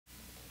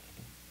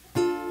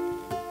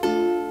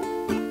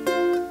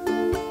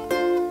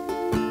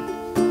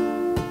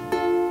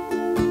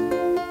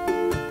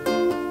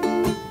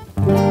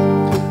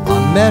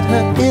met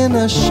her in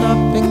a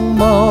shopping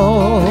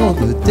mall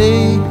the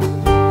day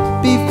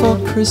before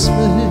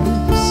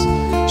Christmas.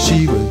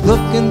 She was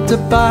looking to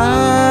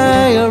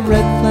buy a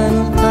red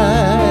flannel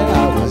tie.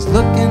 I was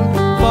looking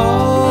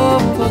for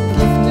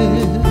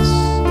forgiveness.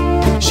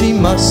 She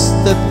must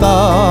have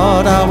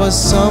thought I was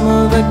some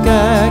other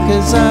guy,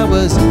 'cause I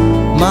was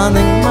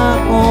minding my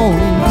own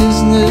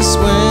business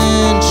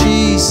when she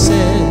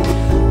said,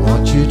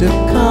 "Want you to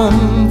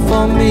come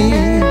for me.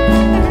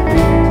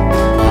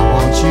 I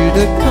want you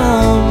to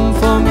come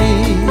for me.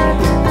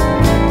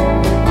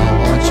 I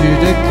want you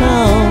to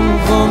come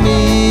for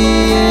me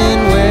in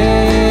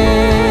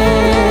West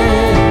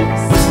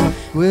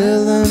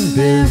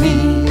Gwillimbury."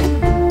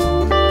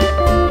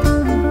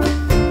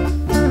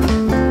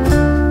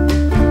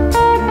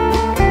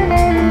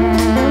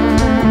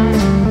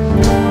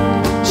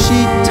 She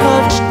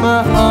touched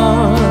my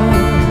arm.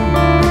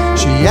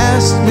 She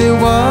asked me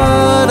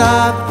what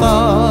I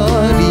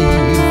thought.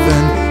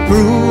 Even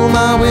through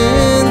my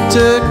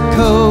winter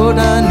coat,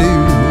 I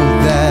knew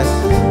that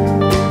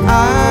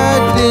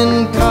I'd been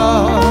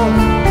caught.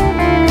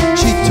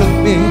 She took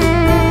me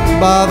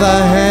by the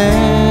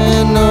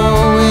hand,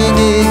 knowing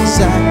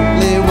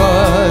exactly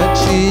what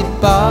she'd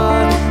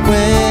bought,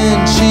 when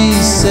she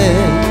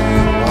said,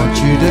 "Want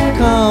you to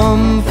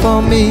come for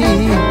me.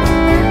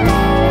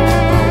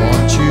 I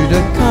want you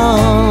to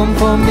come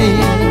for me.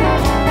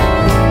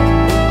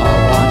 I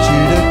want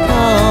you to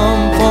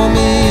come for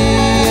me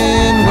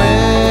in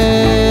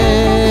West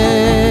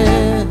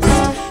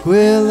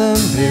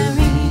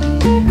Gwillimbury."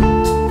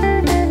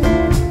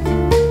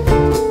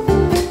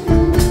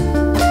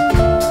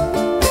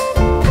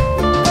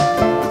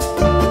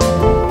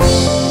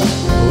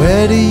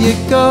 Where do you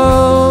go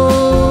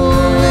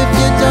if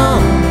you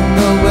don't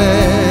know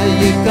where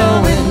you're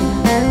going?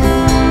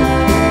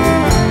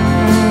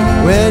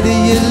 Where do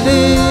you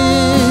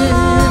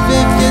live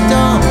if you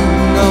don't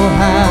know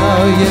how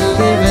you're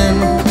living?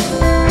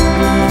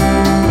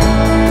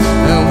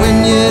 And when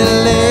you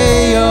lay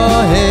your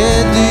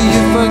head, do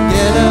you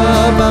forget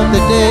about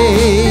the day?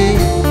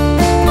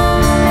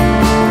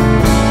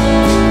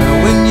 And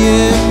when you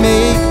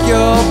make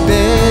your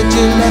bed,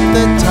 you let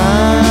the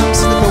time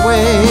slip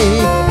away.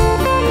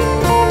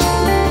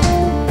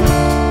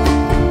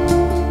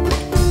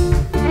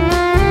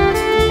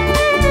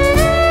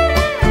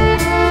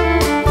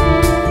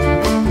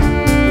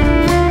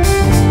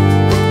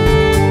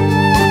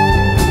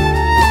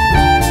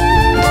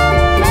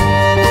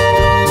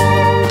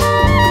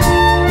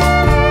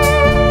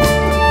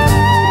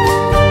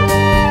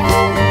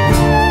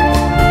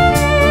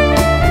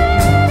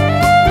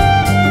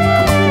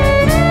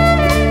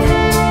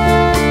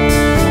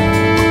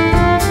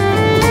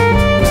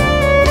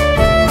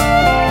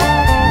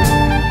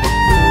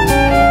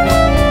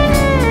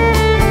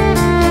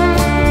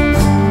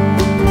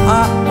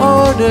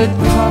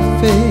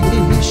 Coffee,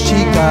 she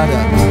got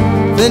a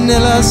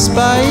vanilla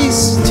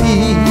spiced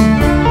tea.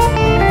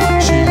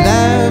 She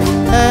laughed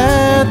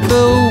at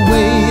the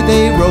way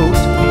they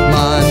wrote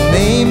my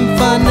name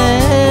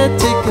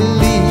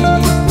phonetically.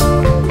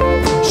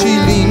 She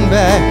leaned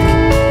back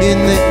in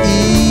the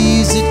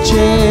easy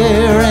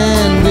chair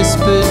and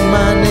whispered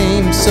my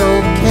name so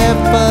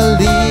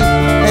carefully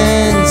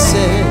and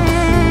said,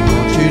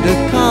 "Want you to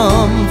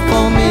come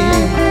for me.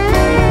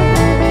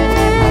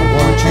 I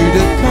want you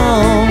to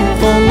come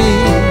for me.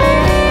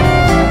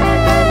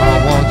 I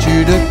want you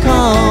to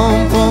come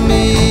for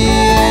me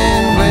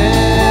in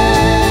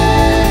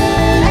West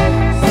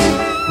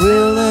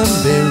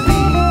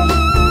Gwillimbury."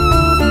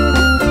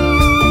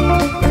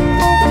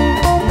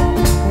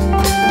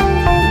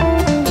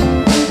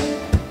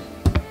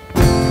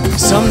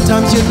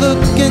 Sometimes you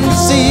look and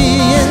see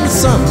in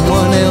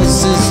someone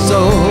else's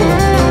soul.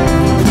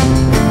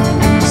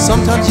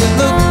 Sometimes you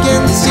look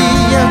and see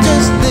how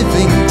just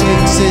living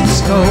takes its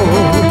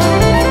toll.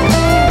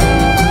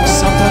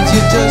 Sometimes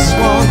you just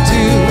want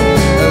to